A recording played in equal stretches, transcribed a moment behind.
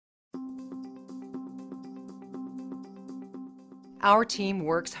Our team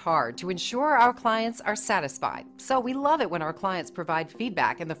works hard to ensure our clients are satisfied, so we love it when our clients provide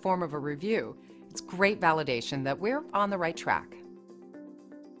feedback in the form of a review. It's great validation that we're on the right track.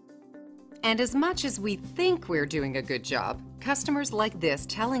 And as much as we think we're doing a good job, customers like this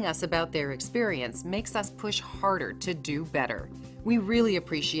telling us about their experience makes us push harder to do better. We really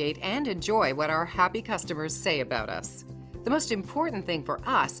appreciate and enjoy what our happy customers say about us. The most important thing for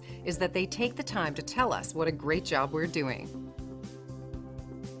us is that they take the time to tell us what a great job we're doing.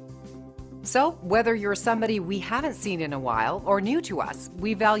 So, whether you're somebody we haven't seen in a while or new to us,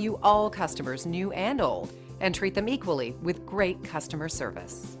 we value all customers, new and old, and treat them equally with great customer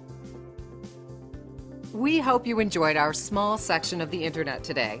service. We hope you enjoyed our small section of the internet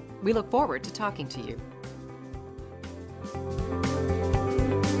today. We look forward to talking to you.